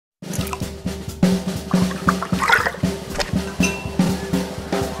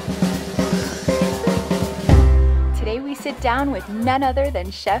down with none other than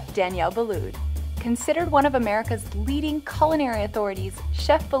Chef Danielle Boulud. Considered one of America's leading culinary authorities,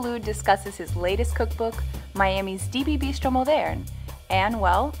 Chef Boulud discusses his latest cookbook, Miami's DB Bistro Moderne, and,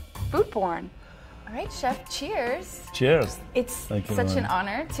 well, food porn. All right, Chef, cheers. Cheers. It's such an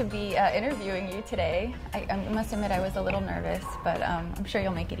honor to be interviewing you today. I must admit I was a little nervous, but I'm sure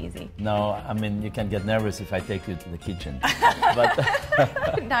you'll make it easy. No, I mean, you can get nervous if I take you to the kitchen. But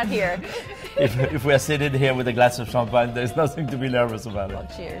not here. If we are seated here with a glass of champagne, there's nothing to be nervous about. Well,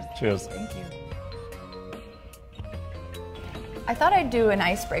 cheers. Cheers. Thank you. I thought I'd do an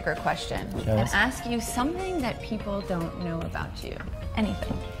icebreaker question and ask you something that people don't know about you.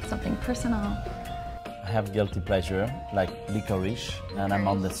 Anything. Something personal. I have guilty pleasure, like licorice, and I'm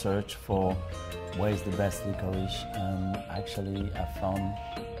on the search for where is the best licorice. And actually, I found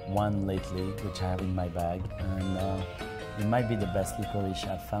one lately, which I have in my bag, and it might be the best licorice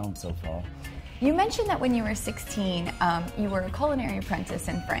I've found so far. You mentioned that when you were 16, you were a culinary apprentice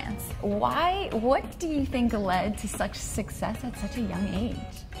in France. Why? What do you think led to such success at such a young age?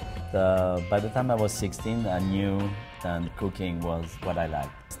 By the time I was 16, I knew that cooking was what I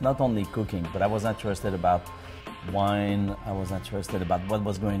liked. It's not only cooking, but I was interested about wine. I was interested about what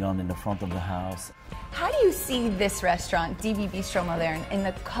was going on in the front of the house. How do you see this restaurant, DB Bistro Moderne, in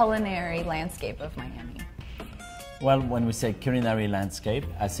the culinary landscape of Miami? Well, when we say culinary landscape,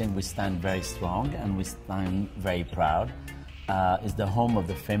 I think we stand very strong and we stand very proud. It's the home of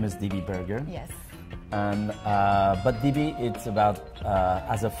the famous DB burger. Yes. And but DB, it's about,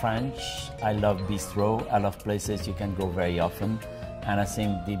 as a French, I love bistro. I love places you can go very often. And I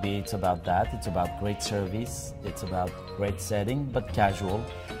think DB, it's about that. It's about great service. It's about great setting, but casual.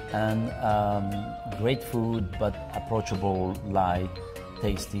 And great food, but approachable, light,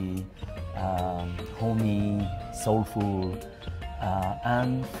 tasty, homey, soulful,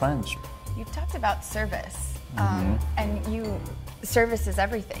 and French. You've talked about service, and service is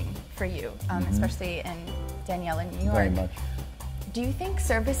everything for you, especially in Danielle in New York. Very much. Do you think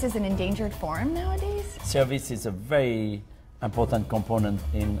service is an endangered form nowadays? Service is a very important component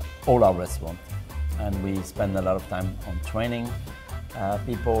in all our restaurants, and we spend a lot of time on training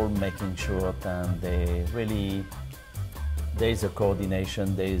people, making sure that they really, there is a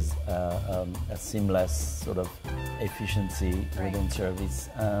coordination, there is a seamless sort of efficiency within service.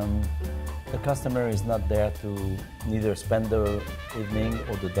 The customer is not there to neither spend the evening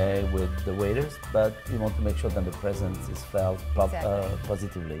or the day with the waiters, but we want to make sure that the presence is felt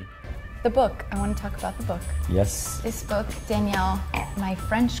positively. The book, I want to talk about the book. Yes. This book, Danielle, My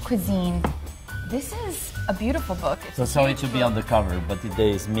French Cuisine. This is a beautiful book. So sorry to be on the cover, but there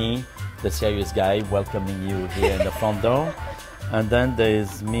is me, the serious guy, welcoming you here in the front door. And then there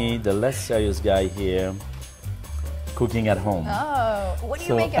is me, the less serious guy here, cooking at home. Oh, what do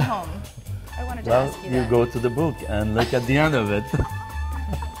you make at home? I wanted to ask you that. You go to the book and look at the end of it.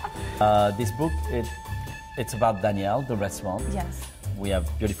 This book, it's about Danielle, the restaurant. Yes. We have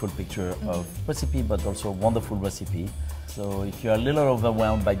beautiful picture of recipe, but also wonderful recipe. So if you're a little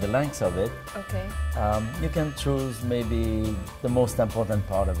overwhelmed by the length of it, you can choose maybe the most important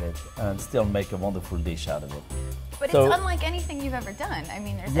part of it and still make a wonderful dish out of it. But it's unlike anything you've ever done. I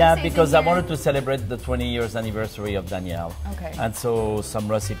mean, there's because I wanted to celebrate the 20 years anniversary of Danielle. Okay. And so some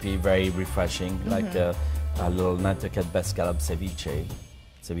recipe very refreshing, like a little Nantucket best scallop ceviche.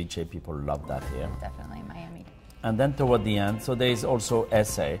 Ceviche, people love that here. Definitely, Miami. And then toward the end, so there is also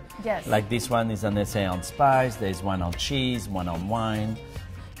essay. Yes. Like this one is an essay on spice, there's one on cheese, one on wine.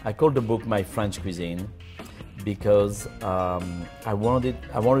 I called the book My French Cuisine because I wanted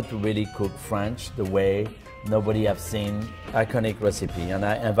to really cook French the way nobody have seen iconic recipe. And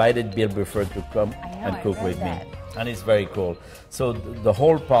I invited Bill Bufford to come and cook with me. And it's very cool. So the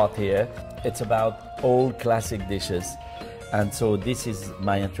whole part here, it's about old classic dishes. And so this is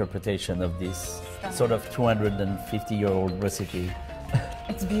my interpretation of this sort of 250-year-old recipe.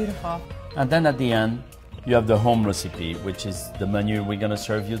 It's beautiful. And then at the end, you have the home recipe, which is the menu we're going to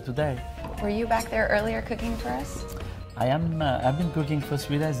serve you today. Were you back there earlier cooking for us? I've been cooking for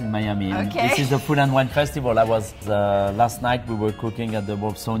 3 days in Miami. Okay. This is the Food and Wine Festival. I was, last night we were cooking at the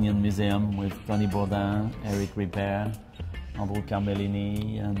Wolfsonian Museum with Tony Bourdin, Eric Ripert, Andrew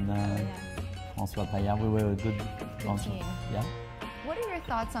Carmelini, and François Payard. We were a good bunch. Yeah. What are your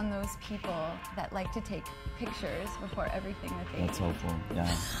thoughts on those people that like to take pictures before everything that they That's awful, yeah.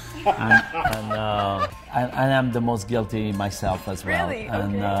 and I'm the most guilty myself as well. Really?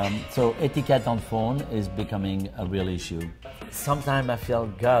 And okay. So etiquette on phone is becoming a real issue. Sometimes I feel,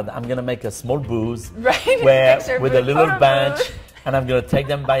 God, I'm going to make a small booth right, where with a little bench and I'm going to take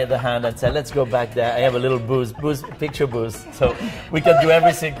them by the hand and say, let's go back there. I have a little picture booth. So we can do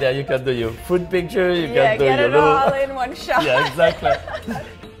everything there. You can do your food picture, you can do get your it little... all in one shot. Yeah, exactly.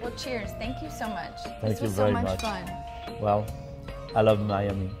 Well, cheers. Thank you so much. Thank This you was very so much much. fun. Well, I love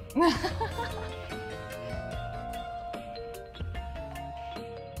Miami.